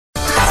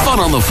Fun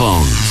on the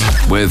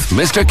Phones with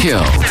Mister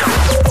Keogh.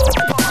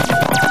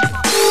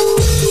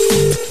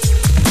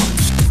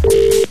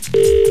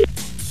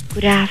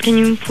 Good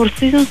afternoon, Four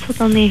Seasons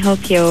Hotel. May I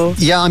help you?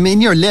 Yeah, I'm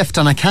in your lift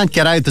and I can't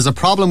get out. There's a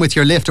problem with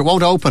your lift. It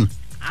won't open.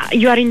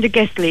 You are in the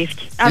guest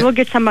lift. I will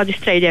get somebody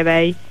straight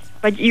away.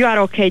 But you are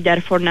okay there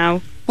for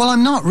now. Well,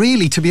 I'm not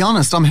really, to be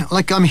honest.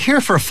 I'm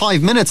here for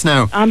 5 minutes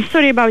now. I'm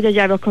sorry about that.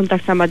 I will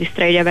contact somebody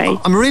straight away.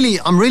 I'm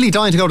really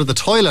dying to go to the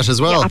toilet as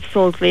well. Yeah,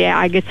 absolutely. Yeah,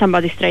 I get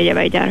somebody straight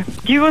away there.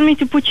 Do you want me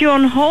to put you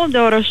on hold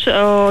or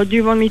do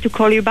you want me to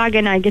call you back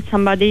and I get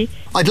somebody?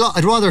 I'd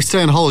rather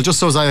stay on hold just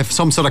so as I have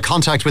some sort of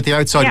contact with the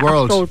outside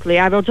world. Absolutely.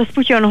 I will just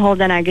put you on hold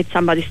and I get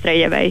somebody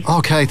straight away.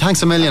 Okay,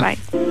 thanks a million. Bye.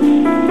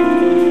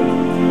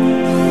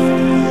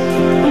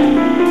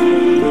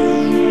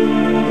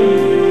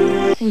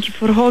 Thank you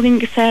for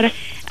holding, sir.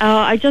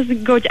 I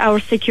just got our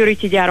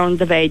security there on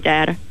the way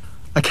there.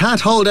 I can't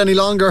hold any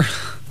longer.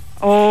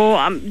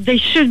 Oh, they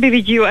should be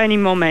with you any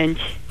moment.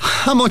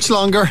 How much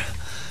longer?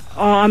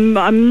 Oh,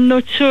 I'm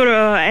not sure.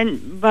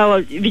 And well,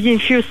 within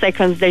few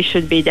seconds they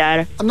should be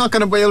there. I'm not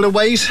going to be able to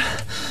wait.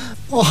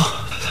 Oh,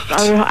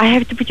 I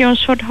have to put you on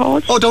short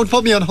hold. Oh, don't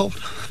put me on hold.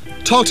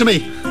 Talk to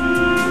me.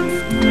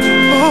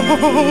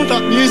 Oh,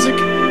 that music.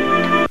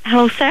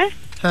 Hello, sir.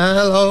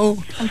 Hello.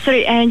 I'm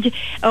sorry, and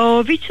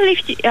which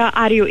lift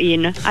are you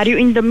in? Are you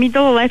in the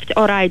middle, left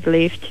or right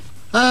lift?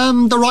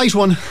 The right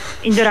one.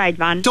 In the right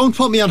one. Don't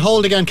put me on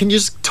hold again. Can you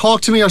just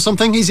talk to me or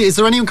something? Is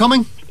there anyone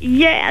coming?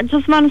 Yeah,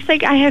 just one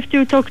sec. I have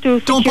to talk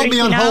to security. Don't put me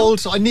on now. hold.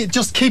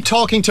 Just keep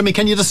talking to me.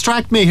 Can you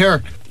distract me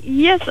here?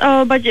 Yes,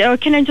 but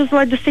can I just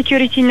let the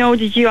security know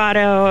that you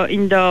are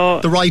in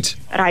the right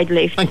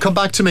lift? And come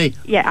back to me.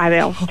 Yeah, I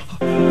will.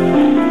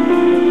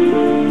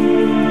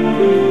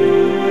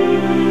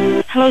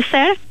 Hello,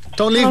 sir?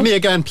 Don't leave me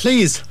again,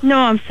 please. No,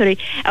 I'm sorry.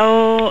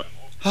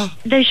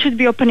 They should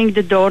be opening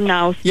the door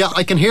now. Yeah,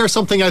 I can hear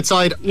something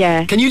outside.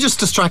 Yeah. Can you just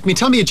distract me?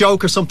 Tell me a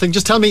joke or something.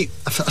 Just tell me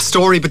a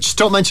story, but just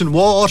don't mention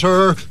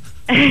water.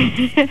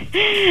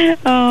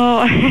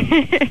 Oh,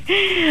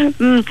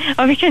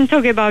 we can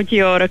talk about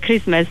your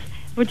Christmas.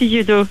 What did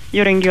you do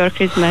during your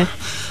Christmas?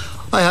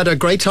 I had a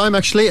great time,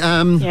 actually.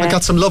 I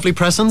got some lovely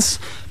presents.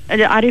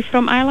 Are you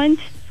from Ireland?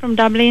 From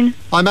Dublin?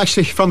 I'm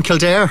actually from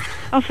Kildare.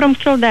 Oh, from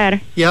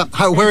Kildare. Yeah.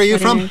 Where are you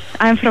from? Nice.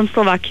 I'm from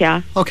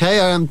Slovakia.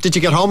 Okay. Did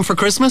you get home for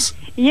Christmas?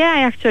 Yeah,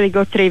 I actually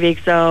got 3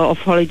 weeks of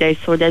holidays,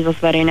 so that was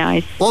very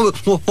nice.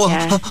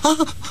 Yeah.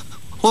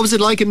 What was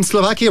it like in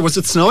Slovakia? Was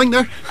it snowing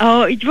there?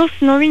 Oh, it was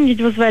snowing. It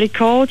was very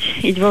cold.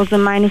 It was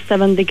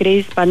 -7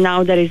 degrees, but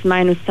now there is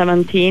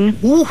 -17.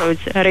 Ooh. So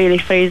it's really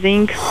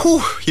freezing.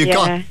 Ooh, you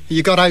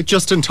got out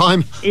just in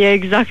time. Yeah,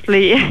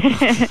 exactly.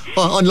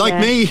 Unlike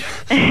me,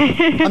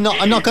 I'm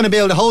not going to be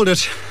able to hold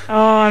it.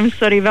 Oh, I'm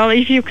sorry. Well,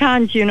 if you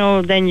can't,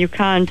 then you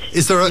can't.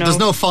 Is there? There's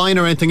no fine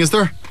or anything, is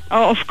there?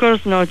 Oh, of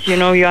course not.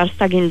 You are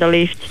stuck in the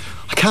lift.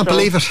 I can't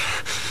believe it.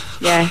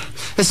 Yeah.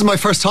 This is my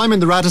first time in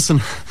the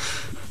Radisson.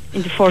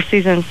 In the Four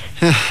Seasons.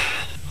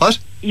 What?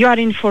 You are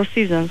in Four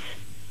Seasons.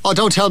 Oh,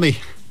 don't tell me.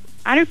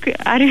 Are you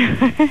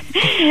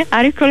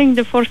are you calling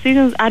the Four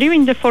Seasons? Are you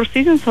in the Four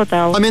Seasons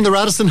hotel? I'm in the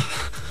Radisson.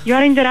 You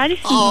are in the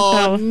Radisson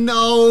hotel. Oh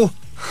no!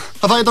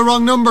 Have I had the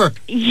wrong number?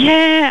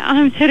 Yeah,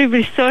 I'm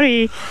terribly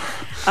sorry.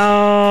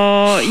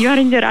 You are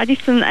in the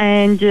Radisson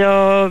and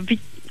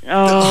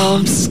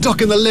I'm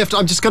stuck in the lift.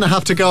 I'm just gonna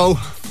have to go.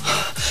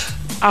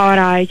 All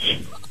right.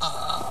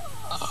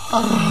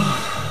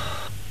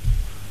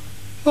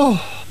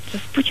 Oh.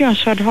 Just put you on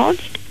short hold.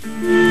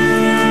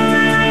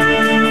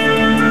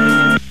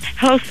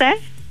 Hello, sir.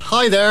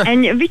 Hi there.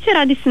 And which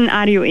Radisson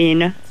are you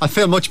in? I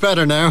feel much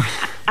better now.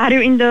 Are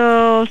you in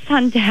the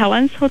St.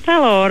 Helens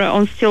Hotel or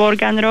on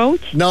Stillorgan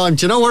Road? No,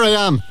 do you know where I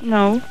am?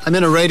 No. I'm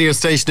in a radio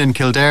station in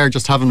Kildare,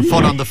 just having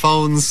fun on the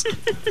phones.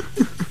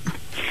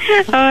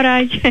 All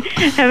right.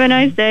 Have a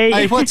nice day.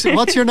 Hey, what's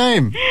your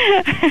name?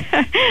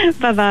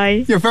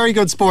 Bye-bye. You're very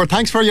good sport.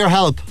 Thanks for your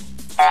help.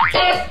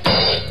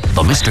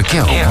 The Mister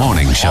Keogh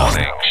Morning Show.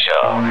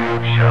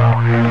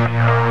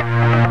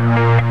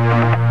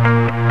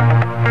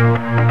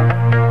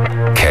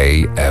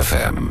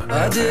 KFM.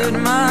 I did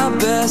my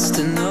best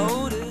to know